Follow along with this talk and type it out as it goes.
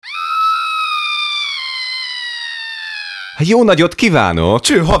Hát jó nagyot kívánok!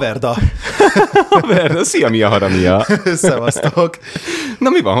 Cső, haverda! Haverda, szia, mi a haramia? Szevasztok! Na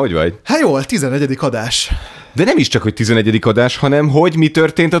mi van, hogy vagy? Hát jól, 11. adás. De nem is csak, hogy 11. adás, hanem hogy mi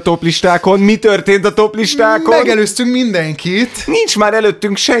történt a toplistákon? Mi történt a toplistákon? Megelőztünk mindenkit. Nincs már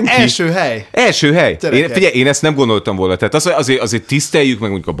előttünk senki. Első hely. Figyelj, én ezt nem gondoltam volna. Tehát azért tiszteljük meg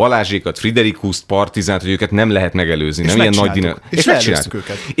mondjuk a Balázsékat, Friderikuszt, Partizánt, hogy őket nem lehet megelőzni. Nem ilyen nagy dinamika. És megcsináltuk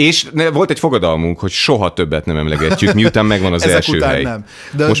őket. És volt egy fogadalmunk, hogy soha többet nem emlegetjük, miután megvan az első hely. Nem.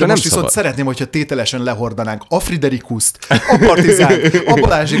 De most viszont szeretném, hogyha tételesen lehordanánk a Friderikuszt, a Partizánt, a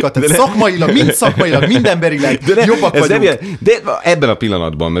Balázsékat, tehát szakmailag, mind emberileg jobbak vagyunk. De ebben a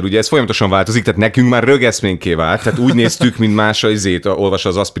pillanatban, mert ugye ez folyamatosan változik, tehát nekünk már rögeszménké vált, tehát úgy néztük, mint más olvassa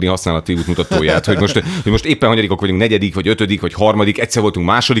az aspirin használati útmutatóját, hogy most éppen hanyadikok vagyunk, negyedik, vagy ötödik, vagy harmadik, egyszer voltunk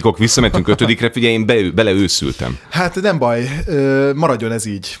másodikok, visszamentünk ötödikre, figyelj, én beleőszültem. Hát nem baj, maradjon ez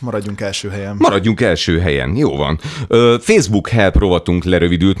így, maradjunk első helyen. Maradjunk első helyen, jó van. Facebook help rovatunk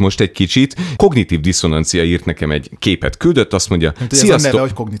lerövidült most egy kicsit. Kognitív diszonancia írt nekem egy képet, küldött, azt mondja, sziasztok. Ez a neve,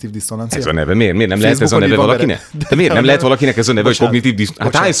 hogy kognitív diszonancia? Ez a neve, miért nem lehet ez a neve valakinek? De miért nem lehet valakinek ez a neve, hogy kognitív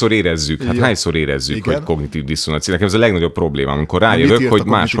diszonancia? Hát hányszor érezzük, hogy kognitív diszonancia. Nekem ez a legnagyobb problémám, amikor rájövök, hogy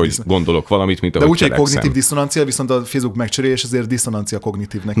máshogy gondolok valamit, mint ahogy de úgy, hogy cselekszem. kognitív diszonancia, viszont a Facebook megcserél, és ezért diszonancia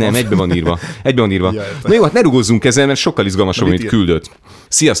kognitívnek. Nem, egybe van írva. Na jó, hát ne rugózzunk ezzel, mert sokkal izgalmasabb, amit küldött.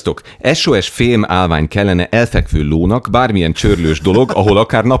 Sziasztok! SOS fém állvány kellene elfekvő lónak, bármilyen csörlős dolog, ahol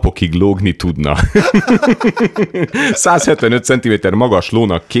akár napokig lógni tudna. 175 cm magas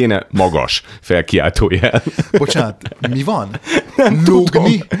lónak kéne magas felkiáltójel. Bocsánat, mi van?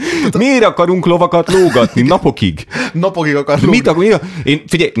 Lógni? Miért akarunk lovakat lógatni? Napokig. Napokig akar lógni.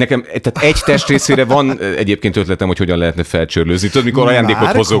 Figyelj, nekem tehát egy testrészére van egyébként ötletem, hogy hogyan lehetne felcsörlőzni. Tudod, mikor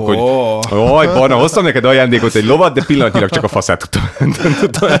ajándékot hozok, hogy Barna, hoztam neked ajándékot egy lovat, de pillanatnyilag csak a faszát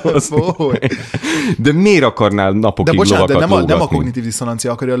tudtam elhozni. De miért akarnál napokig lovakat lógatni? Nem a kognitív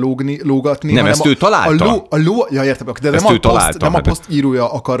diszonancia akarja lógatni, nem, ezt ő találta. Ja, értem, de nem a poszt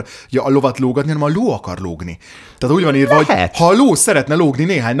írója akarja a lovat lógatni, hanem a ló akar lógni. Tehát úgy van írva, hogy ha a ló szeretne lógni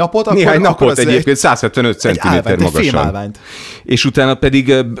néhány napot, akkor egyébként 175 cm magasan. És utána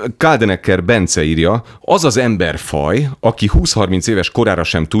pedig Kaldenecker Bence írja, az az emberfaj, aki 20-30 éves korára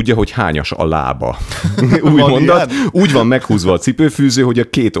sem tudja, hogy hányas a lába. Úgy van meghúzva a cipőfűző, hogy a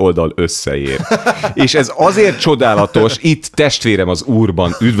két oldal összeér. És ez azért csodálatos, itt testvérem az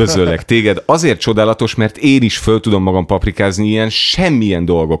Úrban, üdvözöllek téged, azért csodálatos, mert én is föl tudom magam paprikázni semmilyen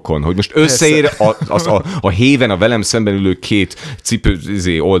dolgokon, hogy most összeér a héven a velem szemben ülő két cipő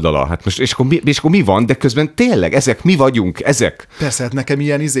oldala. Hát most, és akkor mi van? De közben tényleg, ezek mi vagyunk, ezek. Persze, hát nekem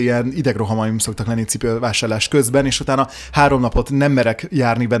ilyen idegrohamaim szoktak lenni cipővásárlás közben, és utána 3 napot nem merek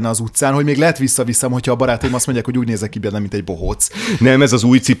járni benne az utcán, hogy még lehet visszaviszem, hogyha a barátaim azt mondják, hogy úgy nézek ki benne, mint egy bohóc. Nem, ez az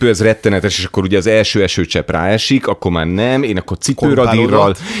új cipő, ez rettenetes, és akkor ugye az első esőcsepp ráesik, akkor már nem, én akkor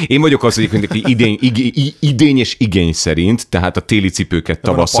cipőradírral. Én vagyok az egyébként, aki idény és igény szerint, tehát a téli cipőket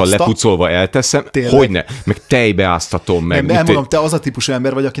tavasszal lepucolva elteszem. Hogyne, meg tejbe áztatom meg. Nem mondom, te az a típusú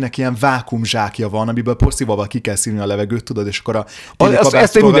ember vagy, akinek ilyen vákuumzsákja van, amiből porszívóval ki kell szívni a levegőt, tudod, és akkor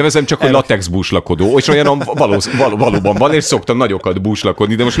ezt én úgy nevezem csak, hogy latex búslakodó, és olyan valóban van, és szoktam nagyokat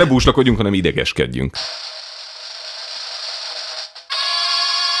búslakodni, de most ne búslakodjunk, hanem idegeskedjünk.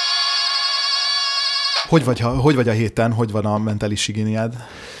 Hogy vagy a héten? Hogy van a mentális higiéniád?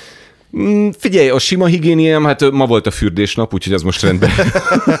 Figyelj, a sima higiéniám, hát ma volt a fürdésnap, úgyhogy ez most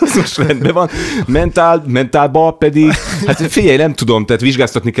rendben van. Mentálba pedig, hát figyelj, nem tudom, tehát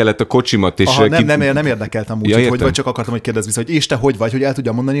vizsgáztatni kellett a kocsimat. És nem érdekeltem úgy, hogy vagy csak akartam, hogy kérdezz vissza, hogy és te hogy vagy, hogy el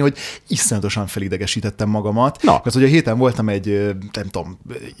tudjam mondani, hogy iszonyatosan felidegesítettem magamat. Mert hogy a héten voltam egy, nem tudom,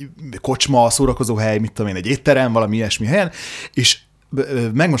 kocsma, szórakozó hely, mit tudom én, egy étterem, valami ilyesmi helyen, és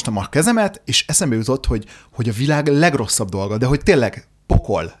megmostam a kezemet, és eszembe jutott, hogy a világ legrosszabb dolga, de hogy tényleg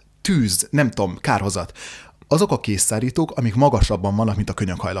pokol, tűz, nem tudom, kárhozat. Azok a kézszárítók, amik magasabban vannak, mint a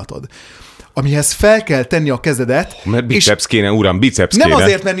könyökhajlatod. Amihez fel kell tenni a kezedet. Mert biceps kéne, uram, biceps nem kéne. Nem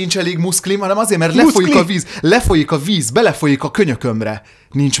azért, mert nincs elég muszklim, hanem azért, mert lefolyik a víz, belefolyik a könyökömre.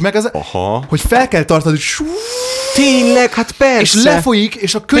 Nincs meg az, hogy fel kell tartani, tényleg, hát persze. És lefolyik,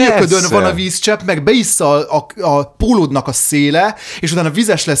 és a könyöködön van a vízcsepp, meg beissza a pólódnak a széle, és utána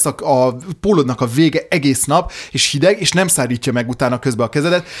vizes lesz a pólódnak a vége egész nap, és hideg, és nem szárítja meg utána közben a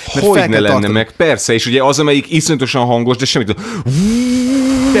kezedet, mert hogy ne lenne meg, persze, és ugye az, amelyik iszonyatosan hangos, de semmit.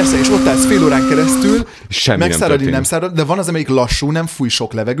 Persze, és ott állsz fél órán keresztül, megszáradni nem szárad, de van az, amelyik lassú, nem fúj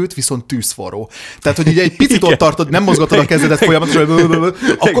sok levegőt, viszont tűzforró. Tehát, hogy így egy picit ott tartod, nem mozgatod a kezedet folyamatosan,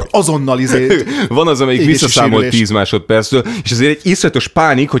 akkor azonnal Van az, amelyik visszaszámol 10 másodperctől, és ezért egy iszonyatos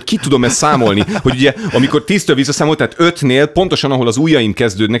pánik, hogy ki tudom ezt számolni, hogy ugye, amikor 10-től visszaszámol, tehát 5-nél, pontosan ahol az ujjaim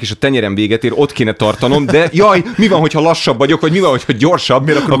kezdődnek, és a tenyerem véget ér, ott kéne tartanom, de jaj, mi van, hogyha lassabb vagyok, vagy mi van, hogyha gyorsabb,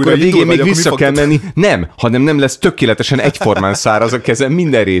 akkor a végén még vissza kell menni. Nem, hanem nem lesz tökéletesen egyformán száraz a kezem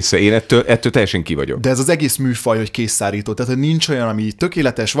minden része. Én ettől teljesen ki vagyok. De ez az egész műfaj, hogy készszárító. Tehát, hogy nincs olyan, ami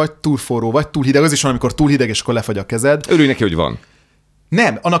tökéletes, vagy túl forró, vagy túl hideg. Az is van, amikor túl hideg, és akkor lefagy a kezed. Örülj neki, hogy van.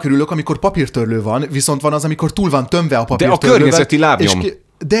 Nem, annak örülök, amikor papírtörlő van, viszont van az, amikor túl van tömve a papírtörlővel. De a környezeti lábnyom.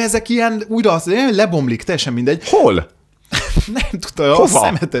 De ezek ilyen újra lebomlik, teljesen mindegy. Hol? Nem tudom, a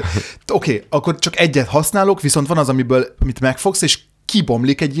szemetet. Oké, akkor csak egyet használok, viszont van az, amit megfogsz, és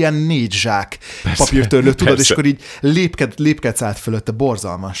kibomlik egy ilyen 4 zsák papírtörlő, tudod, és akkor így lépkedsz át fölötte,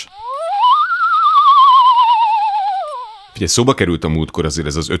 borzalmas. Ugye szóba került a múltkor azért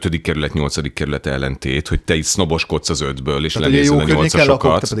ez az 5. kerület, 8. kerület ellentét, hogy te itt sznoboskodsz az 5-ből, és lenézel a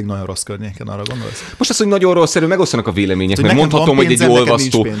 8-asokat. Te pedig nagyon rossz környéken, arra gondolsz? Most az, hogy nagyon rossz, megosztanak a vélemények, mert mondhatom,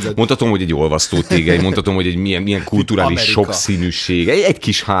 hogy egy olvasztó tégely, mondhatom, hogy egy milyen kulturális sokszínűség, egy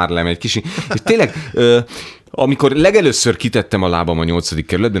kis Harlem, és tényleg... Amikor legelőször kitettem a lábam a 8.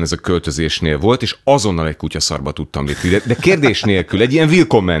 kerületben, ez a költözésnél volt, és azonnal egy kutyaszarba tudtam lépni. De kérdés nélkül, egy ilyen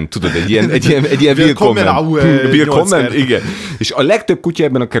willkommen, tudod, egy ilyen willkommen, igen. És a legtöbb kutya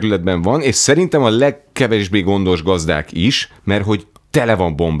ebben a kerületben van, és szerintem a legkevésbé gondos gazdák is, mert hogy tele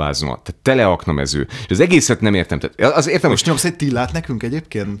van bombázva, tehát tele aknamező. És az egészet nem értem. Tehát az értem, most nyomsz egy Tillát nekünk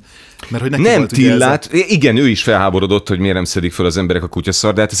egyébként? Mert hogy nem Tillát, igen, ő is felháborodott, hogy miért nem szedik fel az emberek a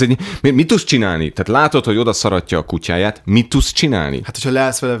kutyaszar, de hát ez mit tudsz csinálni? Tehát látod, hogy oda szaratja a kutyáját, mit tudsz csinálni? Hát, hogyha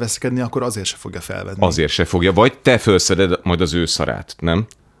leállsz vele veszekedni, akkor azért se fogja felvenni. Azért se fogja, vagy te felszeded majd az ő szarát, nem?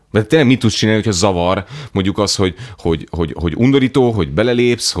 Mert tényleg mit tudsz csinálni, hogyha zavar, mondjuk az, hogy undorító, hogy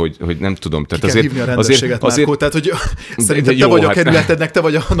belelépsz, hogy nem tudom. Tehát ki kell hívni a rendőrséget, Márkó, tehát hogy szerintem te vagy a kerületednek, te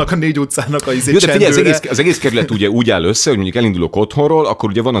vagy annak a 4 utcának a csendőre. Az egész kerület ugye úgy áll össze, hogy mondjuk elindulok otthonról, akkor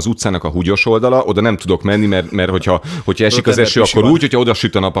ugye van az utcának a húgyos oldala, oda nem tudok menni, mert hogyha esik az eső, akkor úgy, hogyha oda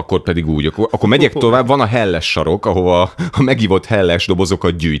süt a nap, akkor pedig úgy. Akkor megyek tovább, van a helles sarok, ahova a megívott helles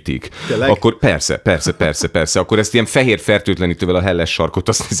dobozokat gyűjtik. Akkor persze. Akkor ezt ilyen fehér fertőtlenítővel a helles sarkot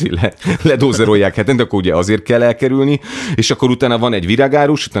azt ledózerolják hetente, akkor ugye azért kell elkerülni, és akkor utána van egy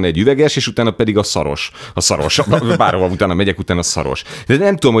virágárus, utána egy üveges, és utána pedig a szaros. Bárhova utána megyek, utána a szaros. De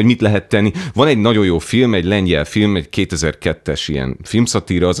nem tudom, hogy mit lehet tenni. Van egy nagyon jó film, egy lengyel film, egy 2002-es ilyen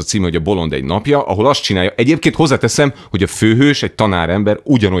filmszatíra, az a címe, hogy A bolond egy napja, ahol azt csinálja. Egyébként hozzáteszem, hogy a főhős, egy tanárember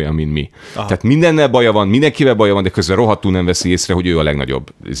ugyanolyan, mint mi. Aha. Tehát mindennel baja van, mindenkivel baja van, de közben rohadtul nem veszi észre, hogy ő a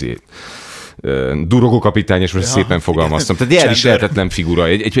legnagyobb durogó kapitány, és most szépen fogalmaztam. Tehát elviselhetetlen figura,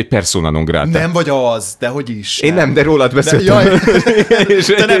 egy persona non grata. Nem vagy az, de hogy is. Én nem, de rólad beszéltem.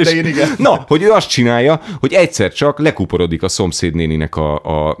 Te nem, de én igen. Na, hogy ő azt csinálja, hogy egyszer csak lekuporodik a szomszédnéninek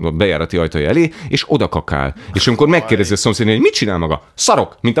a bejárati ajtaja elé, és oda kakál. És amikor megkérdezi a szomszédnéni, hogy mit csinál maga?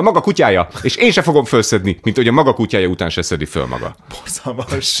 Szarok, mint a maga kutyája, és én se fogom fölszedni, mint hogy a maga kutyája után se szedi föl maga.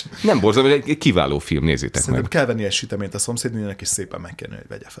 Borzalmas. Nem borzalmas, egy kiváló film, nézzétek meg. Kell venni egy süteményt a szomszédnéninek, és szépen megkérni, hogy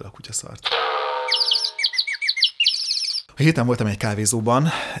vegye fel a kutyaszart. A héten voltam egy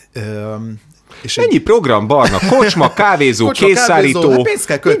kávézóban, és ennyi program, Barna, kocsma, kávézó, készszárító, hát pénzt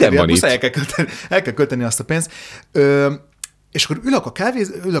kell költeni, hát muszáj el kell költeni azt a pénzt. És akkor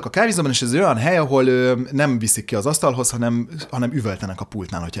ülök a kávézóban, és ez olyan hely, ahol nem viszik ki az asztalhoz, hanem üvöltenek a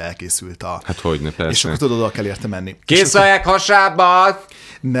pultnál, hogyha elkészült a... Hát hogyne, persze. És akkor tudod, oda kell érte menni. Készüljek hasába!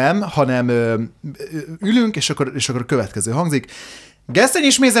 Nem, hanem ülünk, és akkor a következő hangzik.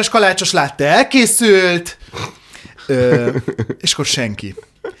 Gesztenyis mézes kalácsos látte, elkészült! És akkor senki.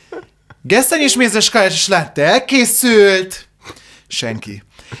 Gesztenyis mézes kalácsos látte, elkészült! Senki.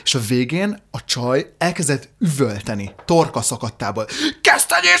 És a végén a csaj elkezdett üvölteni, torka szakadtából.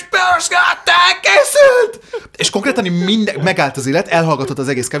 Gesztenyis mézes látte, elkészült! És konkrétan megállt az élet, elhallgatott az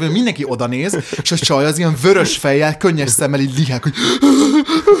egész kávé, mindenki oda néz, és a csaj az ilyen vörös fejjel, könnyes szemmel így lihák, hogy...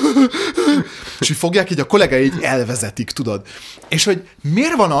 És hogy fogják, így a kollégái így elvezetik, tudod. És hogy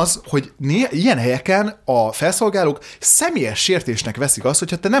miért van az, hogy ilyen helyeken a felszolgálók személyes sértésnek veszik azt,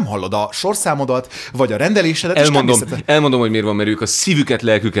 hogyha te nem hallod a sorszámodat, vagy a rendelésedet, Elmondom, hogy miért van, mert ők a szívüket,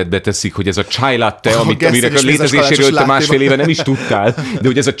 lelküket beteszik, hogy ez a chai latte, amire a létezéséről te másfél éve nem is tudtál, de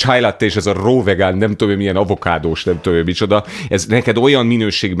hogy ez a chai latte és ez a raw vegán, nem tudom, milyen avokádós, nem tudom, micsoda, ez neked olyan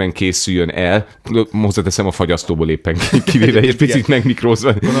minőségben készüljön el, hozzáteszem a fagyasztóból éppen kivéve, egy picit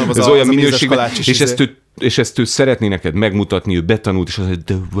megmikrózva, ez olyan minőségben, és ezt és ezt ő szeretné neked megmutatni, ő betanult, és az, hogy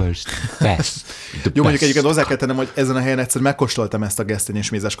the worst, best. Jó, mondjuk egyébként hozzá kell tennem, hogy ezen a helyen egyszer megkóstoltam ezt a gesztenyés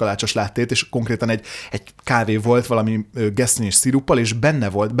mézes kalácsos láttét, és konkrétan egy kávé volt valami gesztenyés sziruppal, és bele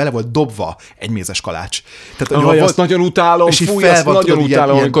volt dobva egy mézes kalács. Tehát, volt, azt nagyon utálom, fúj, azt nagyon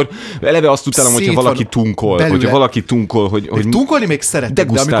utálom, amikor eleve azt utálom, hogyha valaki tunkol, hogy tunkolni még szeretem,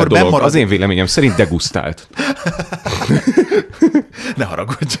 de amikor bemarad. Az én véleményem szerint degusztált. Ne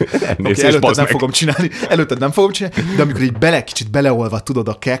haragudj. Okay, előtted nem fogom csinálni, de amikor így kicsit beleolvad, tudod,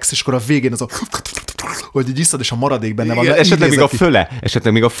 a keksz, és akkor a végén az hogy így iszad, és a maradék benne van.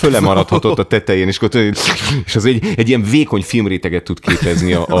 Esetleg még a föle maradhatott a tetején, és az egy ilyen vékony filmréteget tud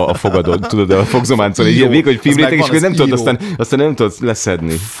képezni a fogadon, tudod, a fogzománcon, egy ilyen vékony filmréteg, és nem tudod, aztán nem tudod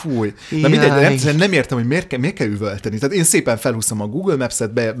leszedni. Fúj. Na mindegy, nem értem, hogy miért kell üvölteni. Tehát én szépen felhúztam a Google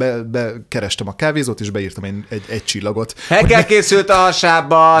Maps-et, bekerestem a kávézót, és beírtam egy csillagot. Hekkel készült a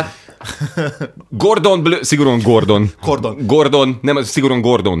hasába! Szigorúan Gordon, nem, szigorúan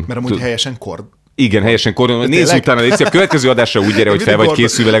Gordon. Mert amúgy helyesen Kord. Igen, helyesen Gordon. Nézz utána, Léci, a következő adásra úgy gyere, hogy fel vagy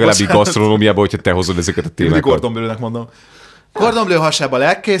készülve legalább gasztronómiába, hogyha te hozod ezeket a témákat. Mindig Gordon Bleu-nek mondom. Gordon Bleu hasába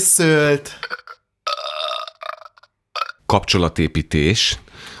elkészült. Kapcsolatépítés.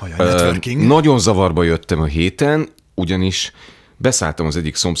 Nagyon zavarba jöttem a héten, ugyanis beszálltam az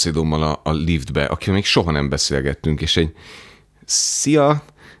egyik szomszédommal a liftbe, akivel még soha nem beszélgettünk, és egy szia,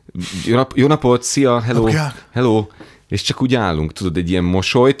 jó napot, szia, hello, és csak úgy állunk, tudod, egy ilyen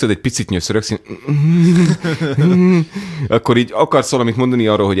mosoly, tudod, egy picit nyöszörögsz, akkor így akarsz valamit mondani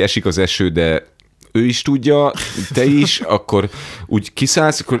arról, hogy esik az eső, de ő is tudja, te is, akkor úgy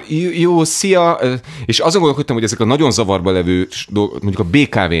kiszállsz, akkor jó, szia, és azon gondolkodtam, hogy ezek a nagyon zavarba levő, mondjuk a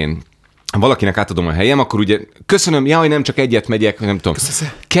BKV-n, valakinek átadom a helyem, akkor ugye köszönöm, jaj, nem csak egyet megyek, nem tudom,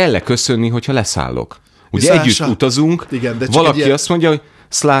 kell-e köszönni, hogyha leszállok? Ugye együtt utazunk, igen, de valaki azt mondja, hogy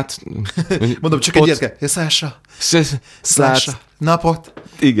szlát. Mondom, csak egyet kell. Szlát. Napot.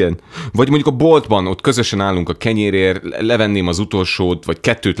 Igen. Vagy mondjuk a boltban, ott közösen állunk a kenyérért, levenném az utolsót, vagy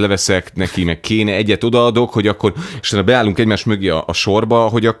kettőt leveszek neki, meg kéne, egyet odaadok, hogy akkor, és utána beállunk egymás mögé a sorba,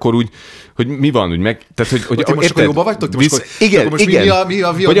 hogy akkor úgy, hogy mi van, úgy meg, tehát, hogy most akkor jóba vagytok? Igen. Mi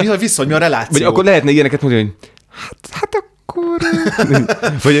a viszony, mi a reláció? Vagy akkor lehetne ilyeneket mondani, hogy hát akkor...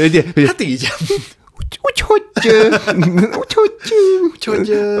 Hát így.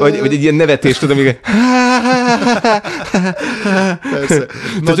 Úgyhogy... Vagy egy ilyen nevetést, tudom, még...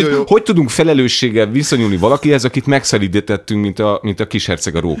 Hogy tudunk felelősséggel viszonyulni valakihez, akit megszelídetettünk, mint a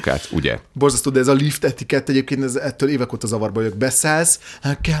kisherceg a rókát, ugye? Borzasztó, de ez a lift etikett egyébként, ettől évek óta zavarba vagyok. Beszállsz,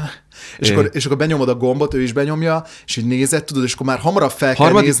 kell... És akkor benyomod a gombot, ő is benyomja, és így nézed, tudod, és akkor már hamarabb fel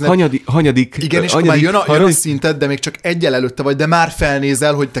kell nézned. Hanyadik. Igen, és akkor már jön a szinted, de még csak egyel előtte vagy, de már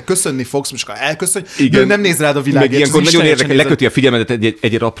felnézel, hogy te köszönni fogsz, most akkor elköszönj, de nem néz rád a világért. Meg ilyenkor nagyon érdekes, leköti a figyelmedet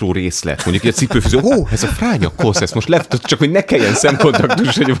egy apró részlet. Mondjuk egy cipőfűző, ez a fránya kosz, ezt most leftott, csak hogy ne kelljen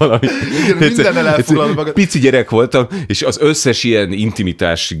szemkontaktus, hogy valami. Igen, mindennel elfoglalod magad. Pici gyerek voltam, és az összes ilyen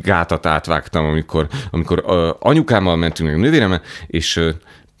intimitás gátat átvágtam, amikor anyukámmal mentünk meg nővéremmel, és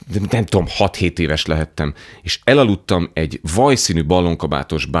nem tudom, 6-7 éves lehettem, és elaludtam egy vajszínű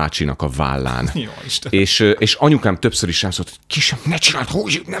ballonkabátos bácsinak a vállán. Jó, Isten. És anyukám többször is rám szólt, hogy kisem, ne csináld,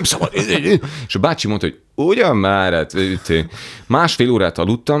 hogy nem szabad. És a bácsi mondta, hogy ugyan már, hát másfél órát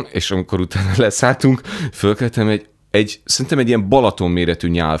aludtam, és amikor utána leszálltunk, fölkeltem szerintem egy ilyen Balaton méretű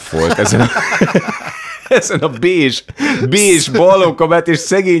nyálfolt ezen a bézs ballonkabát, és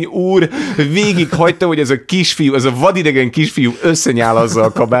szegény úr végig hagyta, hogy ez a kisfiú, ez a vadidegen kisfiú összenyálazza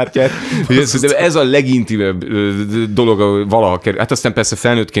a kabátját. Ez a legintimebb dolog valaha kerül. Hát aztán persze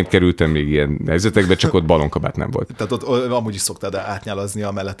felnőttként kerültem még ilyen helyzetekbe, csak ott ballonkabát nem volt. Tehát ott amúgy is szoktad átnyálazni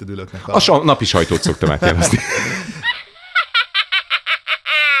a melletted ülőknek. A napi sajtót szoktam átnyálazni.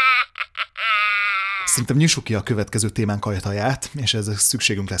 Szerintem nyissuk ki a következő témánk ajtaját, és ez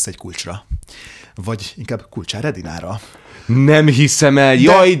szükségünk lesz egy kulcsra. Vagy inkább Kulcsár Edinára. Nem hiszem el,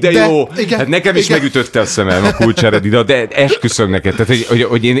 jaj, de jó! Igen, hát nekem is megütötte a szemem a Kulcsár Edina, de esküszöm neked, tehát,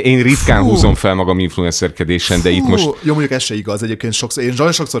 hogy én ritkán húzom fel magam influencerkedésen, de itt most... Jó, mondjuk ez se igaz egyébként, én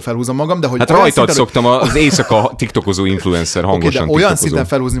nagyon sokszor felhúzom magam, de hogy... Hát rajtad szinten, szoktam az éjszaka tiktokozó influencer, hangosan de olyan szinten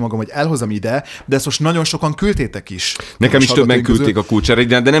felhúzni magam, hogy elhozom ide, de ezt most nagyon sokan küldtétek is. Nekem is többen küldték a Kulcsár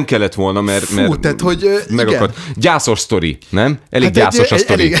Edinát, de nem kellett volna, mert tehát, hogy megakadt. Gyászos sztori, nem? Elég gyászos a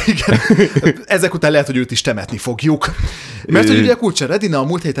sztori. Igen. Ezek után lehet, hogy őt is temetni fogjuk. Mert hogy ugye Kulcsár Edina a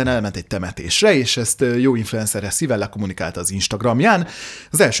múlt héten elment egy temetésre, és ezt jó influencerre szíven lekommunikálta az Instagramján.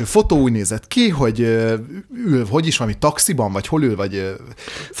 Az első fotó úgy nézett ki, hogy ül, hogy is valami taxiban, vagy hol ül, vagy...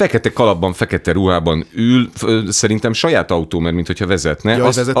 Fekete kalapban, fekete ruhában ül, szerintem saját autó, mert mintha vezetne. Ja,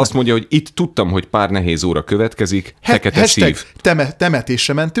 azt mondja, hogy itt tudtam, hogy pár nehéz óra következik, fekete szív.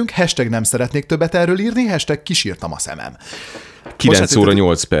 Temetésre mentünk, nem szeretnék többet erről írni, kisírtam a szemem. 9 óra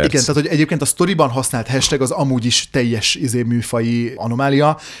 8 perc. Igen, tehát hogy egyébként a sztoriban használt hashtag az amúgy is teljes műfaji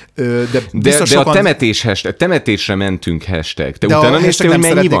anomália, de sokan... a temetés hashtag, temetésre mentünk hashtag. Te de utána néztél, hogy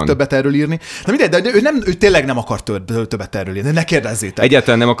mennyi van? Többet erről írni. Na mindegy, de ő tényleg nem akar többet erről írni. Ne kérdezzétek.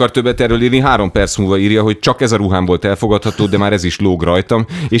 Egyáltalán nem akar többet erről írni, 3 perc múlva írja, hogy csak ez a ruhám volt elfogadható, de már ez is lóg rajtam,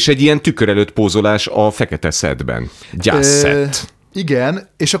 és egy ilyen tükör előtt pózolás a fekete szedben. Gyászszett. Igen,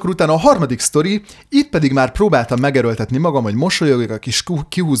 és akkor utána a harmadik sztori, itt pedig már próbáltam megerőltetni magam, hogy mosolyogjak és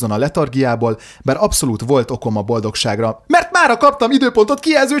kihúzzon a letargiából, bár abszolút volt okom a boldogságra, mert mára kaptam időpontot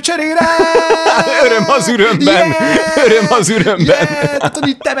kijelző cserére! Öröm az ürömben! Yeah! Öröm az ürömben! Yeah! Tehát,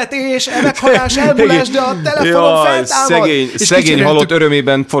 hogy temetés, meghalás, elmúlás, de a telefonon feltámad! Szegény halott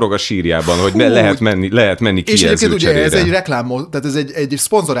örömében forog a sírjában, hogy lehet menni kijelző cserére. Ugye ez egy reklám, tehát ez egy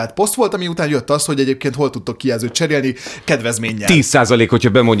szponzorált poszt volt, ami után jött az, hogy egyébként hol tudtok kijelzőt cserélni kedvezménnyel. 10%, hogyha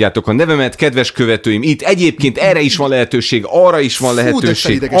bemondjátok a nevemet, kedves követőim, itt egyébként erre is van lehetőség, arra is van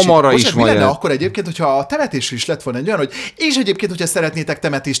lehetőség, amarra is van lehetőség. Akkor egyébként, hogyha a temetés is lett volna egy olyan, hogy és egyébként, hogyha szeretnétek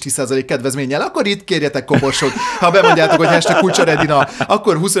temetés 10% kedvezménnyel, akkor itt kérjetek koporsot. Ha bemondjátok, hogy Kulcsár Edina,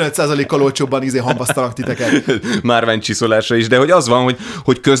 akkor 25%-kal olcsóbban hamvasztanak titeket. Márványsziszolásra is, de hogy az van,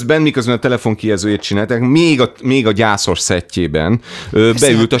 hogy miközben a telefonkijelzőjét csinálták, még a gyászos szettjében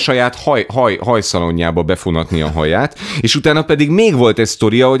beült a saját hajszalonjába befonatni a haját, és utána pedig még volt egy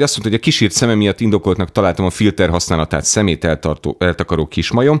sztoria, hogy azt mondta, hogy a kisírt szeme miatt indokoltnak találtam a filter használatát szemét eltakaró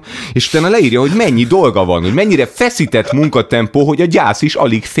kismajom, és utána leírja, hogy mennyi dolga van, hogy mennyire feszített munkatempó, hogy a gyász is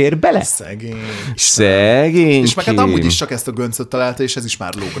alig fér bele. Szegény. És meg hát amúgy is csak ezt a göncöt találta, és ez is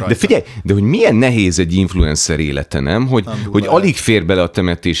már lóg rajta. De figyelj, de hogy milyen nehéz egy influencer élete, nem? Hogy alig fér bele a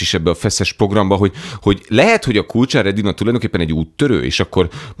temetés is ebbe a feszes programba, hogy lehet, hogy a Kulcsár Edina tulajdonképpen egy úttörő, és akkor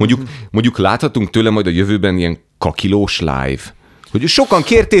mondjuk láthatunk tőle majd a jövőben ilyen kakilós live. Hogy sokan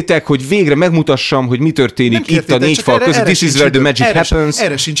kértétek, hogy végre megmutassam, hogy mi történik itt a 4 fal között. This is where the magic happens.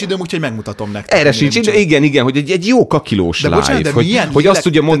 Erre sincs időm, úgyhogy megmutatom nektek. Erre sincs időm, igen, hogy egy jó kakilós live. Hogy azt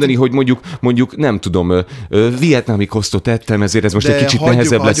tudja mondani, hogy mondjuk nem tudom, vietnámi kosztot ettem, ezért ez most egy kicsit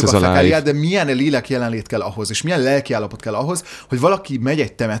nehezebb lesz ez a live. De milyen lélek jelenlét kell ahhoz, és milyen lelkiállapot kell ahhoz, hogy valaki megy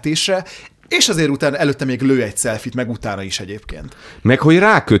egy temetésre, és azért utána előtte még lő egy selfie-t, meg utána is egyébként. Meg hogy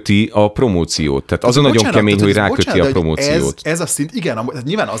ráköti a promóciót. Tehát az a nagyon kemény, hogy ráköti a promóciót. Ez a szint, igen,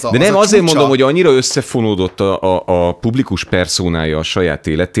 nyilván az a De nem az azért mondom, hogy annyira összefonódott a publikus perszónája a saját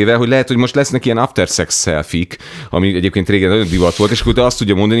életével, hogy lehet, hogy most lesznek ilyen after sex selfie-k, ami egyébként régen nagyon divat volt, és akkor azt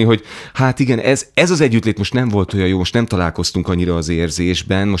tudja mondani, hogy hát igen, ez az együttlét most nem volt olyan jó, most nem találkoztunk annyira az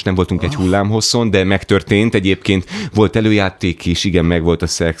érzésben, most nem voltunk egy hullámhosszon, de megtörtént egyébként, volt előjáték is, igen, meg volt a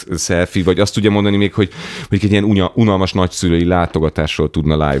selfie, vagy azt tudja mondani még, hogy egy ilyen unalmas nagyszülői látogatásról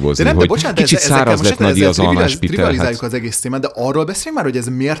tudna live-ozni, hogy bocsánat, kicsit száraz lett Nagyi az almáspiter. Trivializáljuk az egész témát, de arról beszéljünk már, hogy ez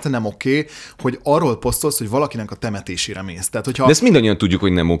miért nem oké, hogy arról posztolsz, hogy valakinek a temetésére mész. Tehát, hogyha... De ezt mindannyian tudjuk,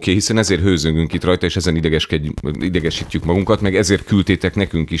 hogy nem oké, hiszen ezért hőzöngünk itt rajta, és ezen idegesítjük magunkat, meg ezért küldtétek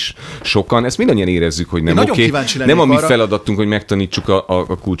nekünk is sokan. Ezt mindannyian érezzük, hogy nem oké. Nem a mi feladatunk, hogy megtanítsuk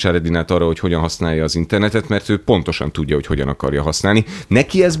a Kulcsár Edinát arra, hogy hogyan használja az internetet, mert ő pontosan tudja, hogy hogyan akarja használni.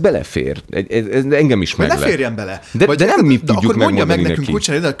 Neki ez belefér. Engem is meglep. Ne férjen bele. De nem mi tudjuk akkor mondja meg nekünk, neki.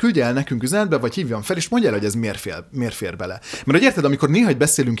 Kulcsár Edina, küldje el nekünk üzenetbe, vagy hívjam fel, és mondja el, hogy ez miért fér bele. Mert hogy érted, amikor néha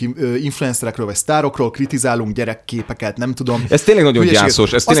beszélünk influencerekről, vagy sztárokról, kritizálunk gyerekképeket, nem tudom. Ez tényleg nagyon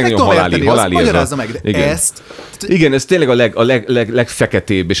gyászos, ez tényleg nagyon haláli. Magyarázza meg, de ezt... Igen, ez tényleg a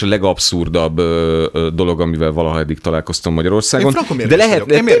legfeketébb és a legabszurdabb dolog, amivel valaha eddig találkoztam Magyarországon. De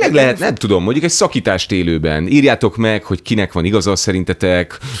lehet, nem tudom, mondjuk egy szakítást élőben. Írjátok meg, hogy kinek van igaza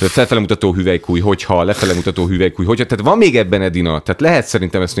szerintetek, felfelemutató hüvelykúj, hogyha, lefelemutató hüvelykúj, hogyha. Tehát van még ebben, Edina, tehát lehet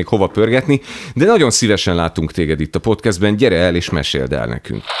szerintem ezt még hova pörgetni, de nagyon szívesen látunk téged itt a podcastben. Gyere el és meséld el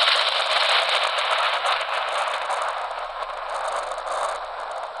nekünk.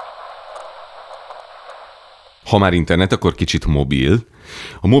 Ha már internet, akkor kicsit mobil.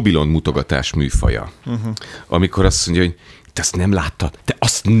 A mobilon mutogatás műfaja. Amikor azt mondja, hogy te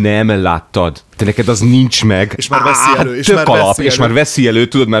azt nem láttad, Te neked az nincs meg. És már veszi elő. És már veszi elő,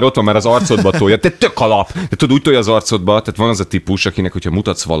 tudod, már ott van, már az arcodba tolja. Te tök alap. De tudod, úgy tolja az arcodba, tehát van az a típus, akinek, hogyha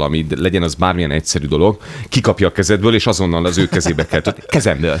mutatsz valamit, legyen az bármilyen egyszerű dolog, kikapja a kezedből, és azonnal az ő kezébe kell.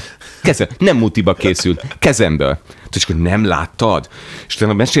 Kezemből. Nem multiba készül. Kezemből. És akkor nem láttad? És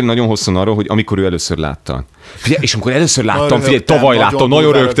utána mesél nagyon hosszan arról, hogy amikor ő először látta. Figyelj, és amikor először láttam, tavaly láttam,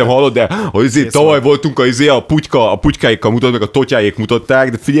 nagyon rögtem, hallod, de tavaly voltunk a putykáikkal mutat, meg a totyáék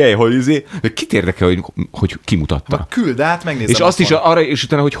mutatták, de figyelj, hogy kit érdekel, hogy ki mutatta. Na, küld át, megnézem. És azt is arra, és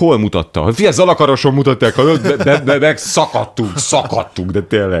utána, hogy hol mutatta. Figyelj, Zalakaroson mutatták, meg szakadtunk, de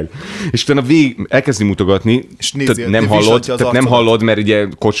tényleg. És utána elkezdi mutogatni, nem hallod, mert ugye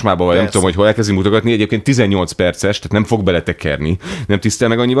kocsmában vagy, nem tudom, hogy hol elkezdi mutogatni, egyébként 18 perces, tehát nem fog beletekerni, nem tisztel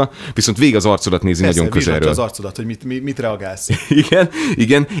meg annyiba, viszont végig az arcodat nézi nagyon közelről. Az arcodat, hogy mit reagálsz.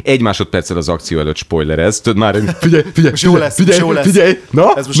 Igen, 1 másodperccel az akció előtt spoilerez, tudod már, figyelj, figyelj,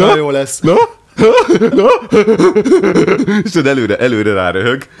 na, ez most nagyon jó lesz. És előre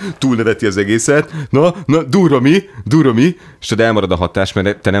ráröhög, túlneveti az egészet, na, durva mi, és tudod, elmarad a hatás,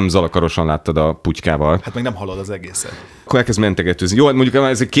 mert te nem Zalakarosan láttad a putykával. Hát meg nem hallod az egészet. Akkor elkezd mentegetőzni. Jó, mondjuk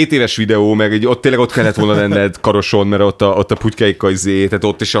ez egy 2 éves videó, meg ott kellett volna lenned Karoson, mert ott a putykáikkal tehát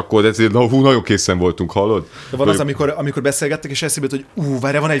ott is akkor, de nagyon készen voltunk, hallod? De van az, amikor beszélgettek, és eszébe jut, hogy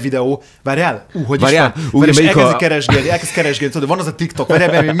várjál, van egy videó, várjál, hogy várjál, is van, és elkezd keresgélni, tudod, van az a TikTok,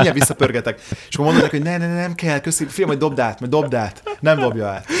 várjál, mindjárt visszapörgetek. És akkor mondod neki, hogy nem kell, köszönöm, fiam, hogy dobd át, nem dobja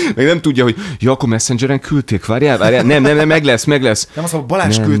át. Meg nem tudja, hogy akkor Messengeren küldték, várjál, nem, meg lesz. Nem azt mondom,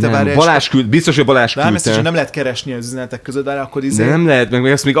 Balázs küldte, várjál. Biztos, hogy Balázs küldte. Nem lehet keresni az üzenetek között, de akkor Nem lehet, meg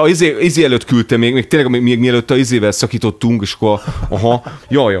ezt még az izé előtt küldte, még tényleg még mielőtt az izével szakítottunk, és akkor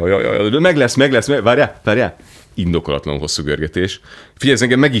jaj, meg lesz, várjál. Indokolatlan hosszú görgetés. Figyelj, ez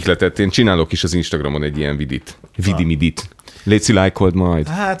engem megihletett, én csinálok is az Instagramon egy ilyen vidimidit. Léci, lájkold majd.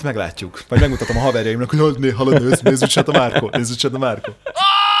 Hát meglátjuk. Vagy megmutatom a haverjaimnak, hogy nézd, mit a Márko.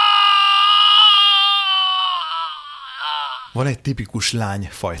 Van egy tipikus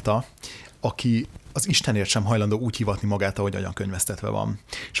lányfajta, aki az Istenért sem hajlandó úgy hivatni magát, ahogy anyakönyvesztetve van.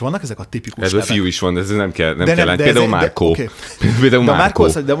 És vannak ezek a tipikus nevek. Fiú is van, de ez nem kell lány. Például Márkó. Okay. Például Márkó.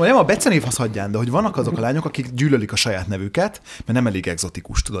 De nem a becenév az hagyján, de hogy vannak azok a lányok, akik gyűlölik a saját nevüket, mert nem elég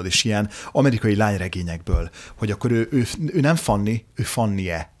egzotikus, tudod, és ilyen amerikai lányregényekből, hogy akkor ő nem Fanni, ő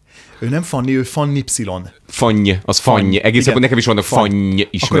Fannie. Ő nem Fanni, ő Fanny Y. Fanny. Egészen nekem is vannak Fanny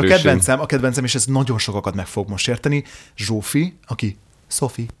ismerőség. Akkor a kedvencem, és ez nagyon sokakat meg fog most érteni, Zsófi, aki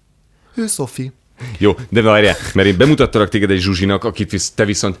Sophie. Ő Sophie. Jó, de várjál, mert én bemutattalak téged egy Zsuzsinak, akit te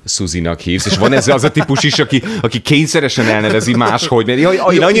viszont Szuzinak hívsz, és van ez az a típus is, aki kényszeresen elnevezi máshogy, mert én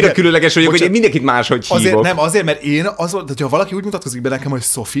annyira különleges vagyok, hogy én mindenkit máshogy hívok. Azért, mert én, ha valaki úgy mutatkozik be nekem, hogy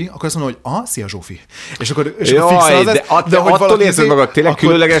Sophie, akkor azt mondom, hogy szia Zsófi. És akkor de attól érzed magad tényleg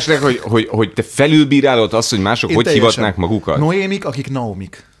különlegesnek, hogy te felülbírálod azt, hogy mások hogy hivatnák magukat? Noémik, akik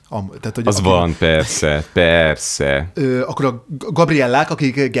Naomik. Tehát, az van, persze. Akkor a Gabriellák,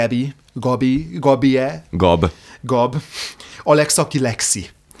 akik Gab. Alexa, aki Lexi.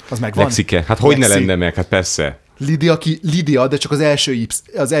 Az megvan? Lexike. Hát hogy ne lenne meg? Hát persze. Lidia, aki Lidia, de csak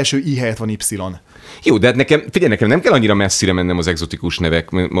az első I helyett van Y. Jó, de hát nekem nem kell annyira messzire mennem az egzotikus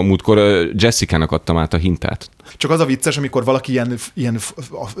nevek. A múltkor Jessica-nak adtam át a hintát. Csak az a vicces, amikor valaki ilyen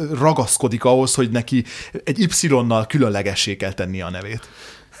ragaszkodik ahhoz, hogy neki egy Y-nal különlegessé kell tenni a nevét.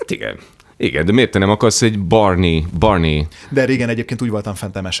 Hát igen, de miért te nem akarsz egy Barney? De régen egyébként úgy voltam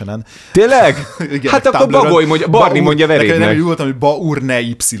fent MSN-en. Tényleg? Igen, hát akkor Barney mondja verédnek. Nem, úgy voltam, hogy Baurne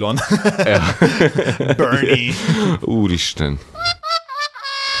Y. Bernie. Úristen.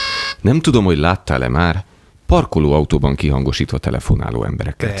 Nem tudom, hogy láttál-e már parkolóautóban kihangosítva telefonáló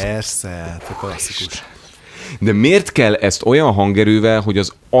embereket. Persze, klasszikus. De miért kell ezt olyan hangerővel, hogy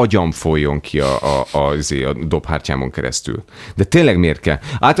az agyam folyjon ki a dobhártyámon keresztül? De tényleg miért kell?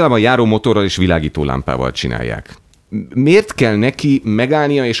 Általában járó motorral és világító lámpával csinálják. Miért kell neki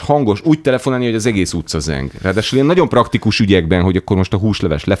megállnia és hangos úgy telefonálni, hogy az egész utca zeng? Ráadásul ilyen nagyon praktikus ügyekben, hogy akkor most a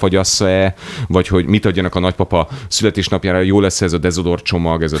húsleves lefagyassza-e, vagy hogy mit adjanak a nagypapa születésnapjára, jó lesz ez a dezodor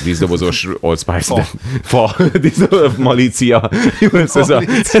csomag, ez a díszdobozos Old Spice, malícia, jó lesz ez a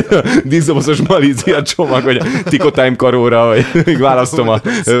díszdobozos malícia csomag, vagy a Tico Time karóra, vagy még választom a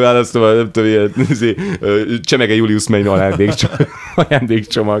nem tudom, ilyen Csemege Julius Main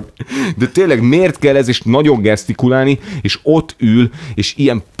ajándékcsomag. De tényleg miért kell ez, és nagyon gesztikulál, telefonálni, és ott ül, és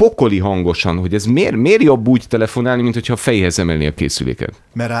ilyen pokoli hangosan, hogy ez miért jobb úgy telefonálni, mint hogyha a fejhez emelni a készüléket.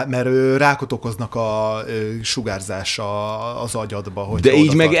 Mert rákot okoznak a sugárzás az agyadba. Hogy de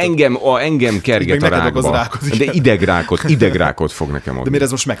így meg engem kerget a rákba. De idegrákot fog nekem adni. De miért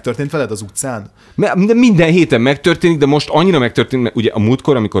ez most megtörtént veled az utcán? De minden héten megtörténik, de most annyira megtörtént, mert ugye a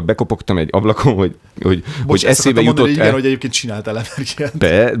múltkor, amikor bekopogtam egy ablakon, hogy eszébe jutott mondani, igen, hogy egyébként csináltál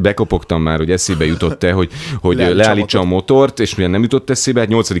bekopogtam már, hogy eszébe jutott-e, hogy leállítsa a motort, és milyen nem jutott eszébe, hát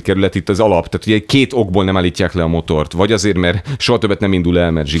 8. kerület itt az alap. Tehát ugye 2 okból nem állítják le a motort. Vagy azért, mert soha többet nem indul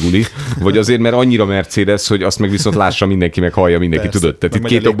el, mert zsiguli, vagy azért, mert annyira Mercedes, hogy azt meg viszont lássa mindenki, meg hallja mindenki, persze, tudod. Tehát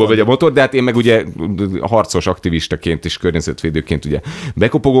itt 2 okból vagy a motor, de hát én meg ugye harcos aktivistaként és környezetvédőként ugye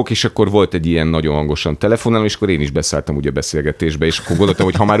bekopogok, és akkor volt egy ilyen nagyon hangosan telefonálom, és akkor én is beszálltam ugye a beszélgetésbe, és akkor gondoltam,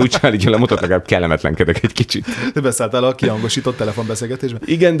 hogy ha már úgy állítja le a motort, legalább kellemetlenkedek egy kicsit. Te beszálltál a kihangosított telefonbeszélgetésbe?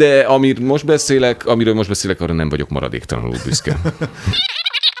 Igen, de amiről most beszélek, arra nem vagyok maradéktalanul büszke.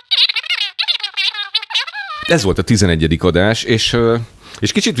 Ez volt a 11. adás,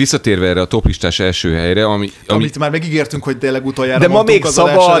 és kicsit visszatérve erre a toplistás első helyre, amit már megígértünk, hogy tényleg utoljára de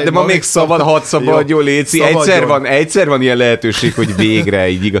ma még szabad, hadd szabadjon, Léci. Egyszer van ilyen lehetőség, hogy végre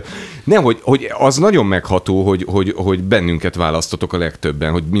így igaz. Nem, hogy az nagyon megható, hogy bennünket választotok a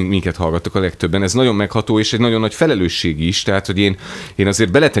legtöbben, hogy minket hallgattok a legtöbben. Ez nagyon megható, és egy nagyon nagy felelősség is. Tehát, hogy én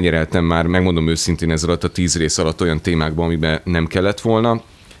azért beletenyereltem már, megmondom őszintén, ez alatt a 10 rész alatt olyan témákban, amiben nem kellett volna.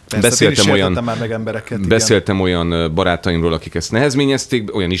 Beszéltem olyan barátaimról, akik ezt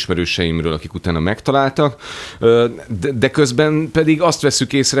nehezményezték, olyan ismerőseimről, akik utána megtaláltak, de közben pedig azt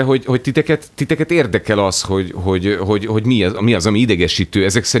vesszük észre, hogy titeket érdekel az, hogy mi az, ami idegesítő.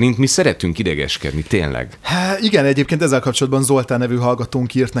 Ezek szerint mi szeretünk idegeskedni, tényleg. Igen, egyébként ezzel kapcsolatban Zoltán nevű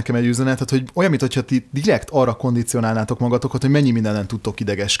hallgatónk írt nekem egy üzenetet, hogy olyan, mintha ti direkt arra kondicionálnátok magatokat, hogy mennyi mindenen tudtok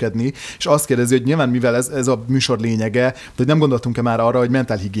idegeskedni, és azt kérdezi, hogy nyilván mivel ez a műsor lényege, de nem gondoltunk-e már arra, hogy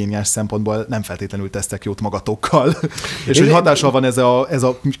mentálhigiéniás szempontból nem feltétlenül tesztek jót magatokkal. És hogy hatással van ez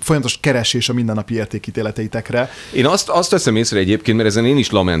a folyamatos keresés a mindennapi értékítéleteitekre. Én azt veszem észre egyébként, mert ezen én is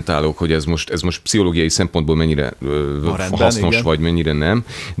lamentálok, hogy ez most pszichológiai szempontból mennyire hasznos, igen, vagy mennyire nem.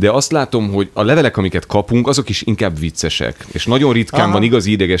 De azt látom, hogy a levelek, amiket kapunk, azok is inkább viccesek. És nagyon ritkán van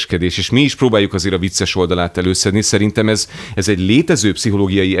igazi idegeskedés, és mi is próbáljuk azért a vicces oldalát előszedni. Szerintem ez egy létező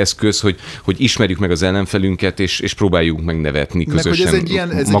pszichológiai eszköz, hogy ismerjük meg az ellenfelünket, és próbáljuk megnevetni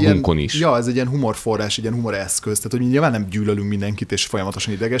közösen. Magunkon is. Ja, ez egy ilyen humorforrás, egy ilyen humoreszköz. Tehát, hogy nyilván nem gyűlölünk mindenkit, és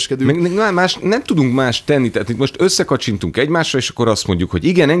folyamatosan idegeskedünk. Nem tudunk más tenni. Tehát itt most összekacsintunk egymásra, és akkor azt mondjuk, hogy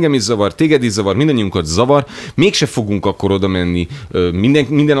igen, engem is zavar, téged is zavar, mindannyiunkat zavar, mégse fogunk akkor oda menni,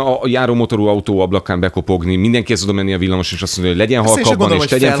 minden a járómotorú autó ablakán bekopogni, mindenkihez oda menni a villamos, és azt mondja, hogy legyen halkabban, és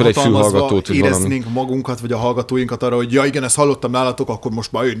tegyen fel egy fülhallgatót. Éreznénk magunkat, vagy a hallgatóinkat arra, hogy ja igen, ezt hallottam nálatok, akkor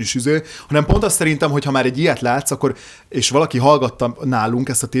most már én is hanem pont azt szerintem, hogy ha már egy ilyet látsz, akkor, és valaki hallgatta nálunk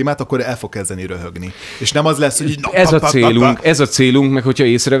ezt a témát, akkor el fog kezdeni röhögni. És nem az lesz, hogy ez a célunk, meg hogyha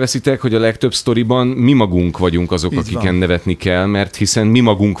észreveszitek, hogy a legtöbb sztoriban mi magunk vagyunk azok, akiken nevetni kell, mert hiszen mi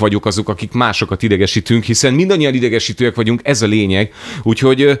magunk vagyunk azok, akik másokat idegesítünk, hiszen mindannyian idegesítőek vagyunk, ez a lényeg.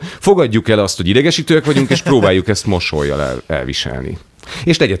 Úgyhogy fogadjuk el azt, hogy idegesítőek vagyunk, és próbáljuk ezt mosollyal elviselni.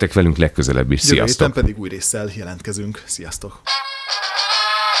 És legyetek velünk legközelebb is. Sziasztok! Jövő héten pedig új résszel jelentkezünk. Sziasztok!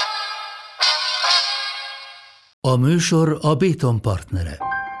 A műsor a Béton partnere.